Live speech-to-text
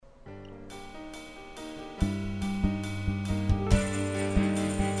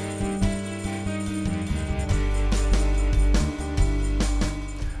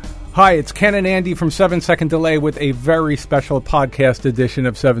Hi, it's Ken and Andy from 7 Second Delay with a very special podcast edition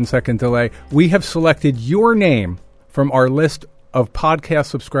of 7 Second Delay. We have selected your name from our list of podcast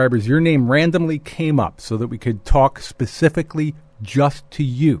subscribers. Your name randomly came up so that we could talk specifically just to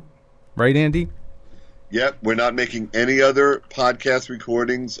you. Right, Andy? Yep, we're not making any other podcast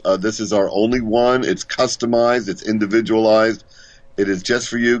recordings. This is our only one. It's customized. It's individualized. It is just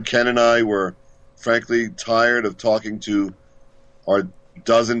for you. Ken and I were, frankly, tired of talking to our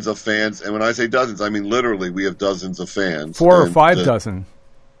dozens of fans. And when I say dozens, I mean literally we have dozens of fans. 4 or 5 dozen.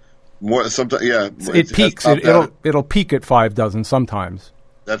 More sometimes, yeah. It peaks. It'll peak at 5 dozen sometimes.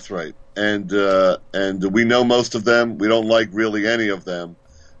 That's right. And we know most of them. We don't like really any of them.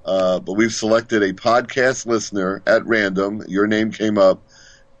 But we've selected a podcast listener at random. Your name came up,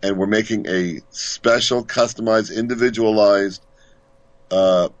 and we're making a special, customized, individualized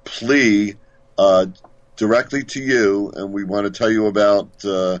plea directly to you, and we want to tell you about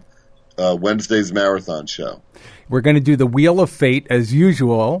Wednesday's marathon show. We're going to do the Wheel of Fate as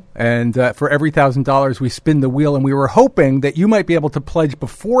usual, and for every $1,000 we spin the wheel, and we were hoping that you might be able to pledge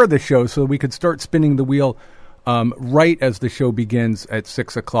before the show so we could start spinning the wheel right as the show begins at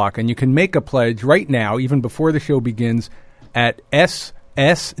 6 o'clock. And you can make a pledge right now, even before the show begins, at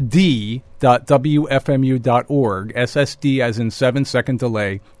ssd.wfmu.org, SSD as in 7 Second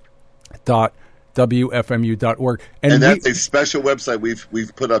Delay, .wfmu.org. And that's a special website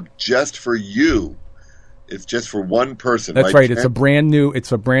we've put up just for you. It's just for one person. That's right. It's a brand new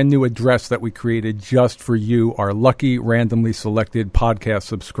address that we created just for you, our lucky randomly selected podcast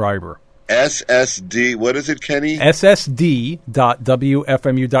subscriber. SSD, what is it, Kenny? ssd.wfmu.org.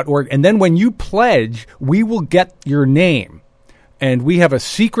 And then when you pledge, we will get your name. And we have a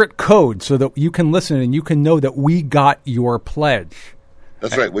secret code so that you can listen and you can know that we got your pledge.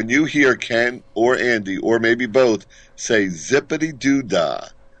 That's right. When you hear Ken or Andy, or maybe both, say zippity-doo-dah.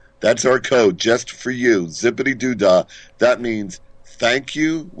 That's our code just for you, zippity-doo-dah. That means thank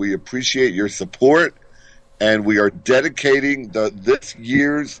you. We appreciate your support. And we are dedicating this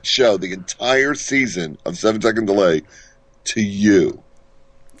year's show, the entire season of 7 Second Delay, to you.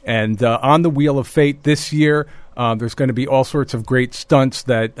 And on the Wheel of Fate this year, there's going to be all sorts of great stunts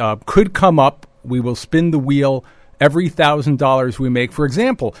that could come up. We will spin the wheel every $1,000 we make. For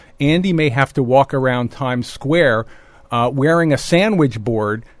example, Andy may have to walk around Times Square wearing a sandwich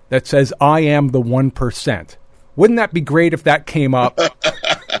board that says, "I am the 1%. Wouldn't that be great if that came up?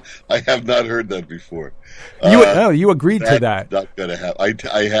 I have not heard that before. You agreed to that. Not going to happen.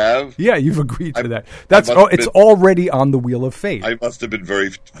 I have? Yeah, you've agreed to that. It's already on the Wheel of Fate. I must have been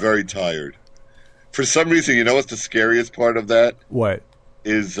very, very tired. For some reason, you know what's the scariest part of that? What?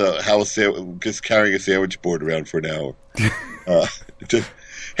 Is just carrying a sandwich board around for an hour.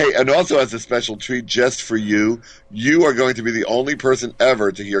 Hey, and also as a special treat just for you, you are going to be the only person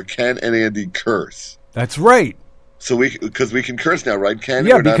ever to hear Ken and Andy curse. That's right. So because we can curse now, right, Ken?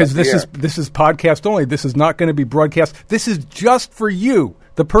 Yeah, because this is podcast only. This is not going to be broadcast. This is just for you,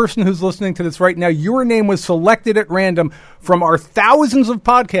 the person who's listening to this right now. Your name was selected at random from our thousands of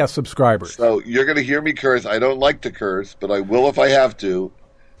podcast subscribers. So you're going to hear me curse. I don't like to curse, but I will if I have to.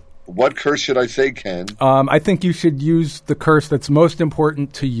 What curse should I say, Ken? I think you should use the curse that's most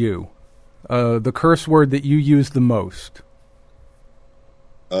important to you. The curse word that you use the most.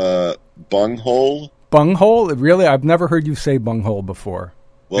 Bunghole? Bunghole? Really? I've never heard you say bunghole before.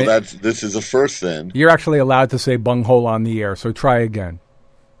 Well, this is a first then. You're actually allowed to say bunghole on the air, so try again.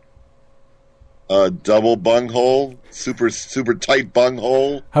 Double bunghole? Super tight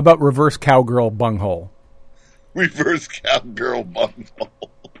bunghole? How about reverse cowgirl bunghole? Reverse cowgirl bunghole.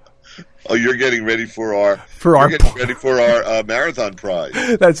 Oh, you're getting ready for our marathon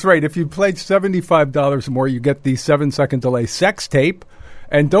prize. That's right. If you pledge $75 more, you get the 7 Second Delay sex tape.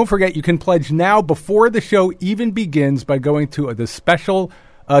 And don't forget, you can pledge now before the show even begins by going to the special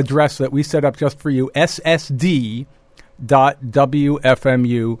address that we set up just for you, ssd.wfmu.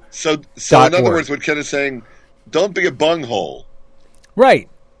 So in other words, what Ken is saying, don't be a bunghole. Right.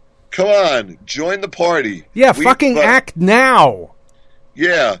 Come on, join the party. Yeah, act now.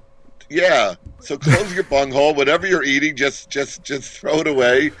 Yeah. So close your bunghole. Whatever you're eating, just throw it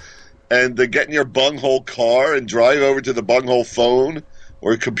away, and get in your bunghole car and drive over to the bunghole phone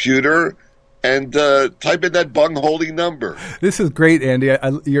or computer and type in that bungholing number. This is great, Andy.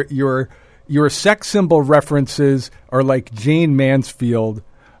 Your sex symbol references are like Jane Mansfield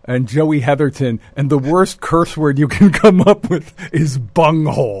and Joey Heatherton, and the worst curse word you can come up with is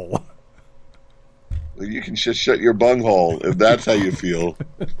bunghole. You can just shut your bunghole if that's how you feel.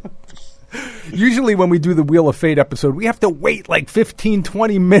 Usually when we do the Wheel of Fate episode, we have to wait like 15,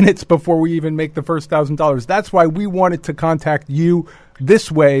 20 minutes before we even make the first $1,000. That's why we wanted to contact you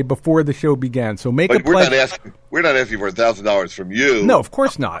this way before the show began. So make a pledge. We're not asking for $1,000 from you. No, of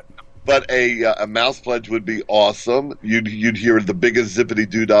course not. But a mouse pledge would be awesome. You'd hear the biggest zippity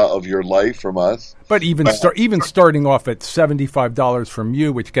doodah of your life from us. But even starting off at $75 from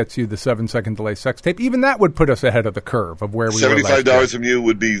you, which gets you the 7-second delay sex tape, even that would put us ahead of the curve of where we were last year. $75 from you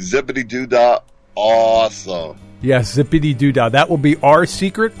would be zippity doodah awesome. Yes, zippity doodah. That will be our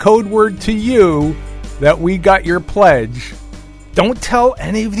secret code word to you that we got your pledge. Don't tell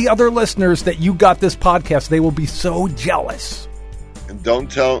any of the other listeners that you got this podcast. They will be so jealous. And don't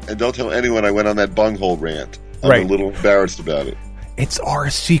tell anyone I went on that bunghole rant. I'm a little embarrassed about it. It's our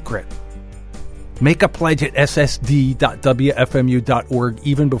secret. Make a pledge at ssd.wfmu.org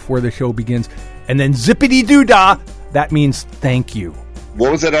even before the show begins. And then zippity doodah, that means thank you.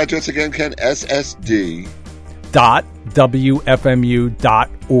 What was that address again, Ken? ssd.wfmu.org.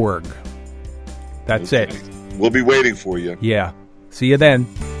 That's it. We'll be waiting for you. Yeah. See you then.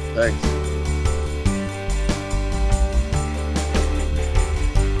 Thanks.